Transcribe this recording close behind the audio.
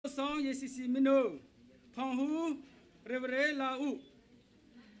song ZCC mino panghu revere la u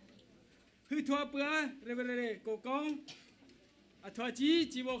hu thua pua revere ko kong athwa chi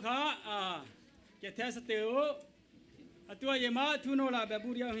jibo kha ke the sateo atua yema thuno la ba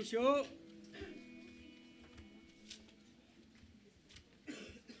buria hin sho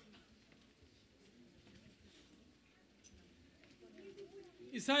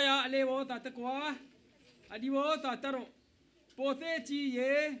Isaya alewo tatakwa adiwo tataro pote chi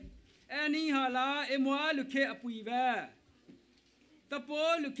ye ani hala emwa lukhe apuiba tapo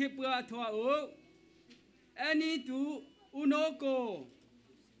lukhe pua athwa o ani tu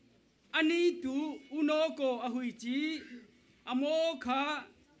unoko ahuichi amokha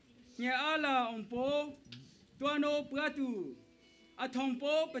nya ala ompo tuano puatu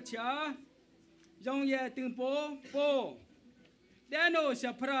athompo pacha jong ye tingpo po Dano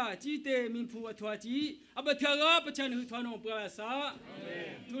Shapra, Chite, Minfu, Atwaji, Abataga, Pachan, who Tuano Brasa,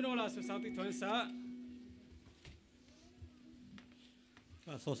 Tunola Society Tonsa.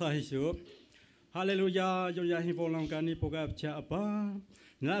 Society, Hallelujah, Joya Hivolangani, Pogab Chapa,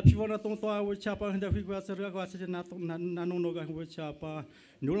 Napivona Tonta, which Chapa, and the figures of Nanoga, which Chapa,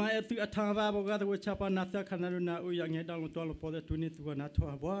 Nula Atava, Bogada, which Chapa, Nata, Canaruna, Uyang, down with all of the 22 and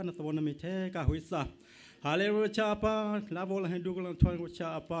Atwa, not the one me take a whistle. Hallelujah chapa, lavol hendugal and twang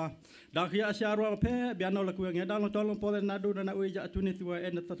chapa. Dakia sharo pe, biano la kuang, down with all of the Nadu and Awija Tunitua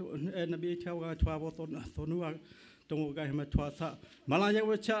and the Betawa 12 Tonua, Tonga Himatwasa. Malaya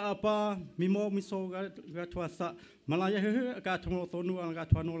with chapa, Mimo Miso Gatwasa. Malaya got Tonua and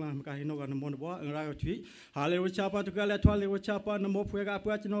Gatwanola and Kahino and Monboa and Ragati. Hallelujah chapa to Galatwali with chapa, no more Puega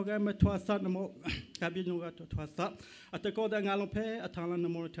Patino Gamatwasa, no more Cabino Twasa. At the Koda Galope, a talent no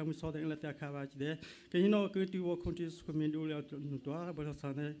more time we saw the letter carriage there. Can you know good to work countries coming to Dua, but a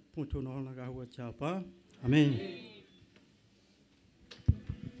Sunday, Puntuno Nagawa chapa. Amen.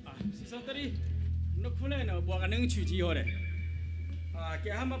 Sisatari, no Kuleno, Boganing Chujiore.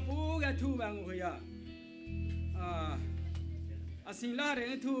 Gahamapu got 2 Bangoya.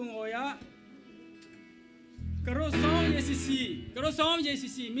 Asinare to Oya. Karosong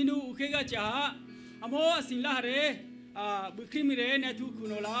ZCC, Minu Ukega Jaha, Amo Asinare, Bukrimire, Natu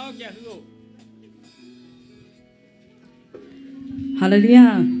Kunola, Yahu.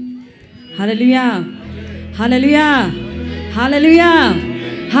 Hallelujah, Hallelujah, Hallelujah, Hallelujah,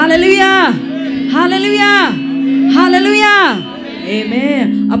 Hallelujah, Hallelujah, Hallelujah.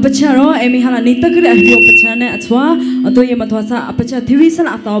 Amen. Apacharo, Emi hala nitakri ahio pachane atwa, atoye matwasa apacha thiwisal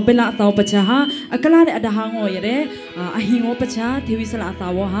ataw bela ataw pachaha, akalare adahango yere, ahingo pacha thiwisal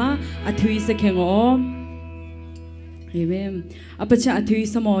atawo ha, athuisa kengo. Amen. Apacha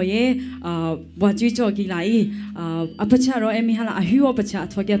athuisa moye, wajicho gilai, apacharo Emi hala ahio pacha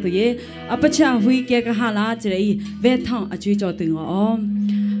atwa gatoye, apacha hui kega hala jrei, vetang ajicho tingo.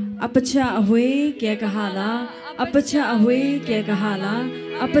 Apacha ahui kega hala. Apacha ahui ke kahala,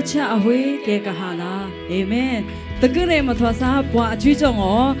 apacha ahui ke kahala. Amen. Tegere matwasa bua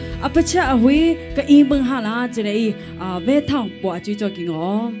ajujongo, apacha ahui ke imbang hala jrei vetang bua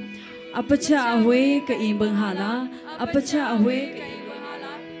ajujogingo. Apacha ahui ke imbang hala, apacha ahui ke imbang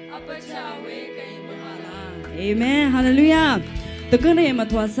hala, apacha ahui ke imbang hala. Amen. Hallelujah. Tegere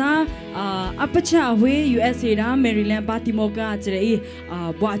matwasa apacha ahui USA da Maryland Baltimore jrei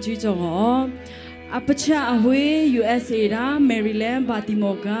bua ajujongo. Apacha ahui USA ra Maryland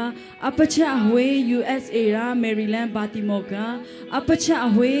Baltimore apacha ahui USA ra Maryland Baltimore apacha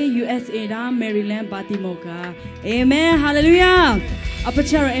ahui USA ra Maryland Baltimore. Amen. Hallelujah.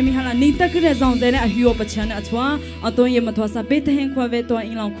 Apacha ra emi hala nita kre zong de na hiyo pacha na atwa aton ye matwa sa bethen kwa ve to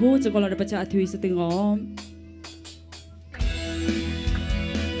in lang khu chokola de pacha athui satingo.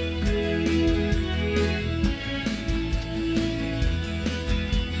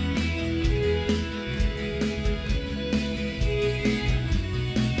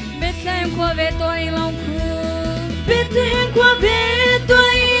 Veto em longo, Bethen kwa ve to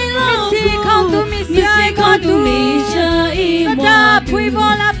in lang khu misi kantu misha imo pui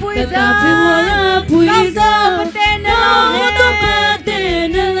bola puiza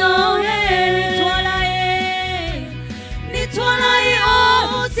patena lo he ni tola e o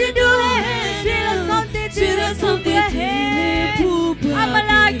sidu he sila sante he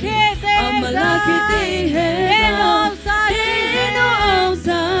amala kete he no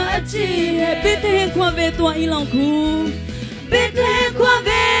sa chi he bethen kwa ve to in lang khu bethen kwa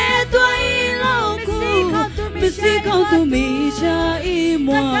ve to in lang khu misi kantu misha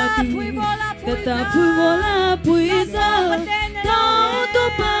imo Kata puvola puiza, tauto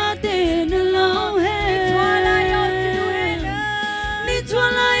patena lo he. Ni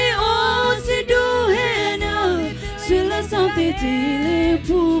twala o sidu hena, sila sante tile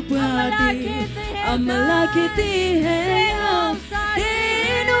phu bati amala kiti hai am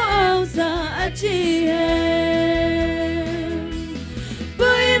deno ao sa achi hai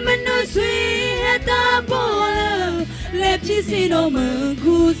boy manu sui hai ta bola le chi si no man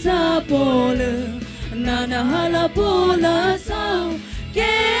khu sa bola nana hala bola sao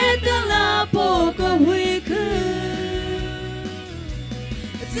ke ta la po ko hui khu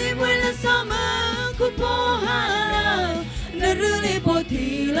si mui la sa man khu po hala na ruli po thi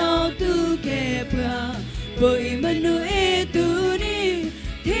lo tu ke pra boy manu e tu ni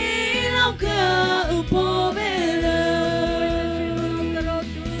thi lo ka po vela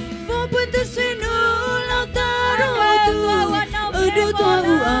vo put se no lo ta ro tu du to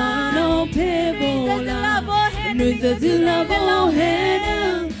u a no phe bola nu za zu la bo he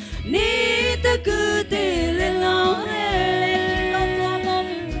ni ta ku te le lo he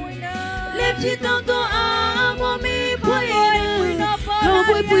le chi tong to a mo mi pui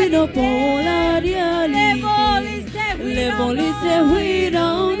no pola dia li le voli se hui no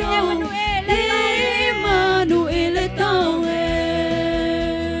no le manu ele tau e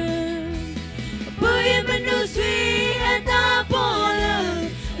pui manu sui eta pola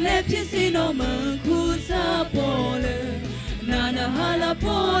le pisi no man khu sa pola nana hala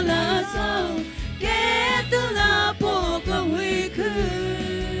pola sa ke tu la po ko hui khu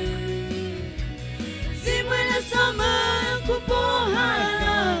si mui la sama ku po hala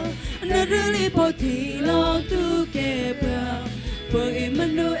na ruli po thi lo tu ke pra po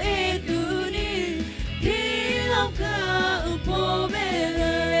imanu e tu ni thi lo ka po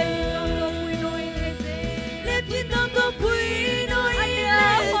vela le pitong to pui no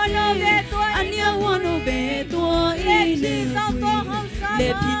ania hono ve to i le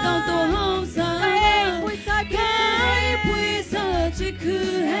pitong to hong sa kai pui sa chi khu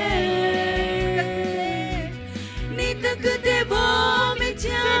hai ta cứ te bo me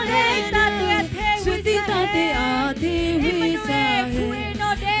cha he suti ta te a te hui sa he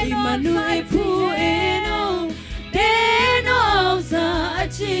imanu e phu e no te no sa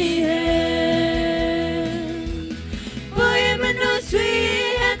chi he boy manu sui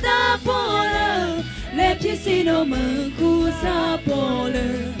ta pola le pisi no man khu sa pola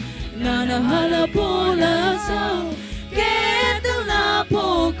nana hala pola sa ke tu la po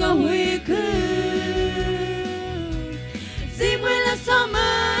ka hui khu sama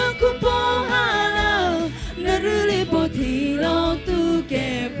ku po hala na ruli po thi lo tu ke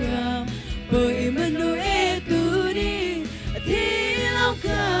pra po imanu e tu ni thi lo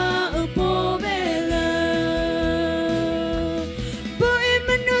ka po vela po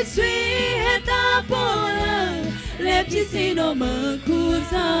imanu sui heta pola le chi si no man khu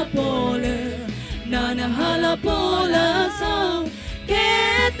sa pola nana hala pola sa ke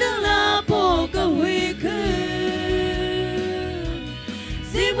tu la po ka hui khu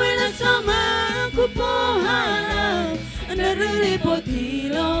sama ku po hala na ruli po thi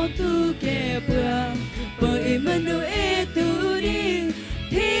lo tu ke pra po imanu e tu ni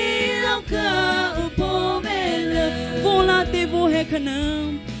thi lo ka po vela vola te vo he kana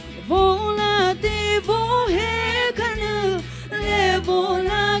vola te vo he kana le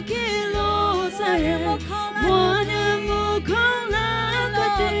vola ke lo sa he wana mo khala ka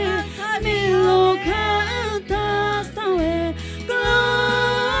te mi lo ka ta sta we Glory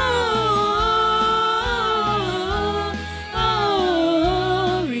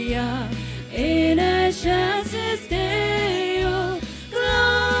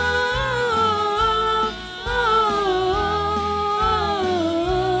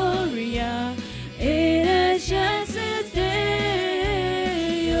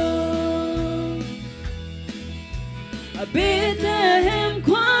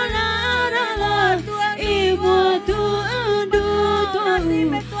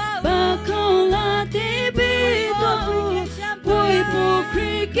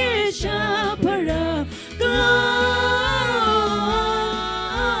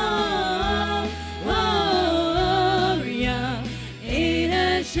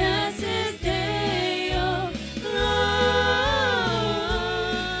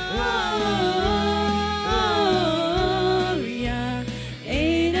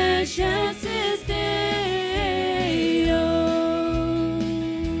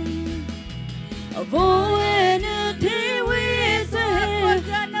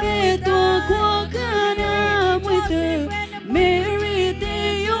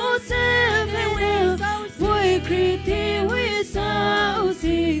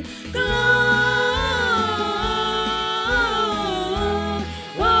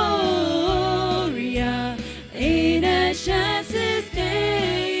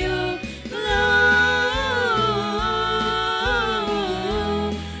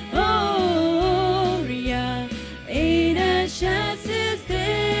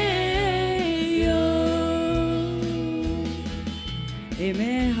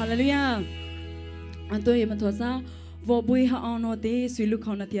tôi em thua sa vô bùi ha on nó tí suy lúc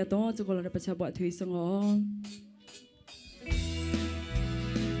không nát tiệt đó cho cô là bắt cha bỏ thủy sang ngõ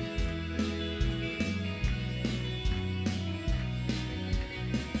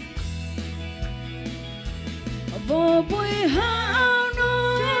vô bùi ha nó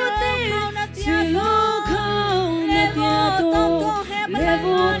tí suy lúc không nát tiệt đó lệ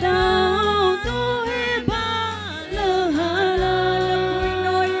vô đau tôi ba lơ hà la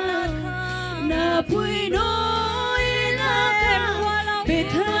na bùi nói là ca bị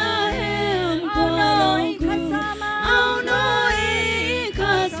tha em qua lòng cu ao nói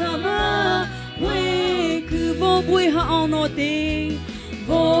khá sama quê cứ vô bùi ha ao nó tí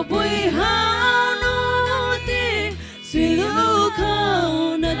vô bùi ha nó tí suy lúc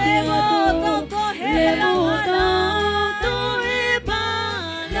không nát tiệt đó lệ vô đau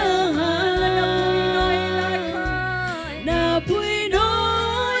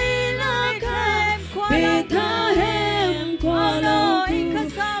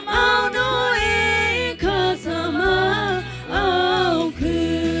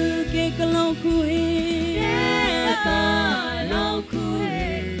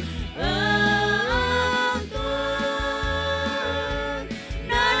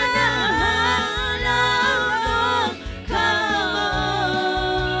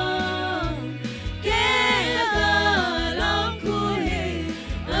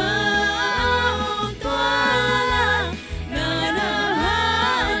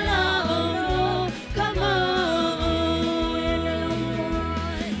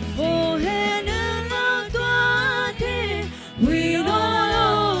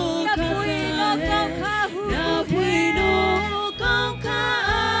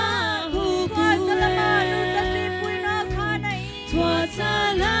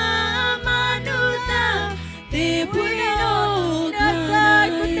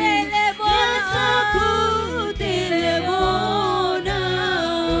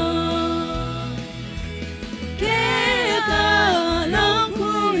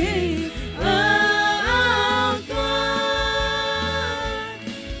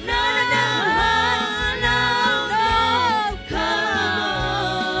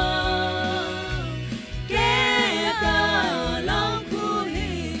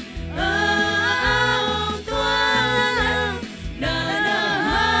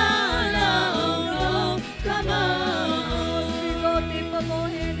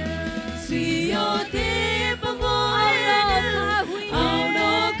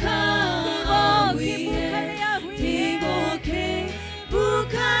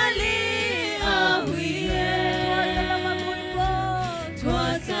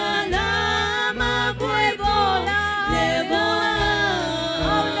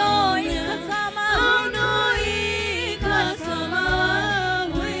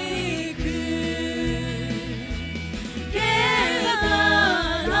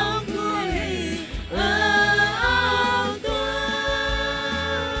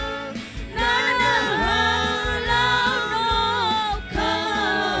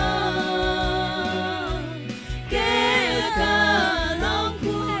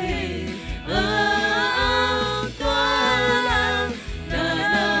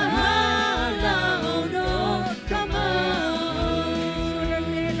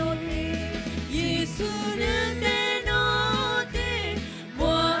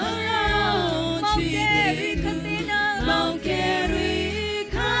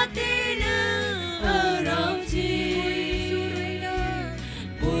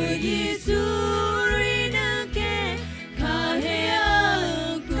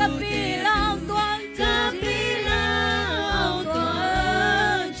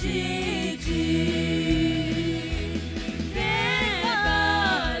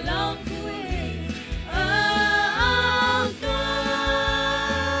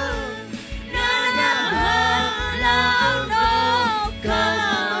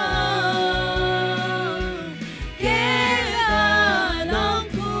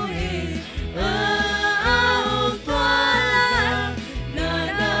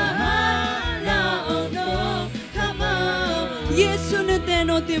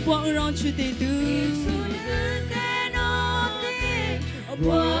te buang rong chu te tu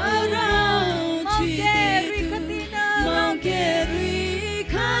buang rong chu te mong ke ri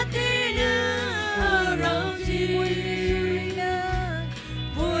katina rong chi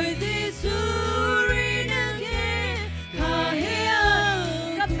boy de surina ke ka he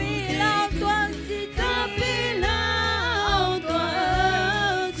kapila tuan chi kapila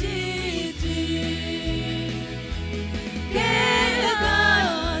tuan chi chi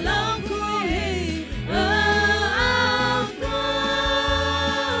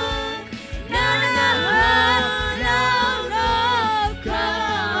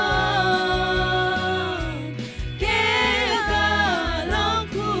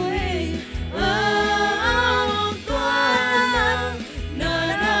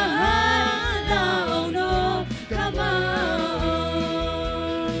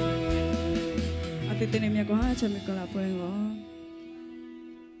tên em nhà có hai trăm mình còn là bơi ngó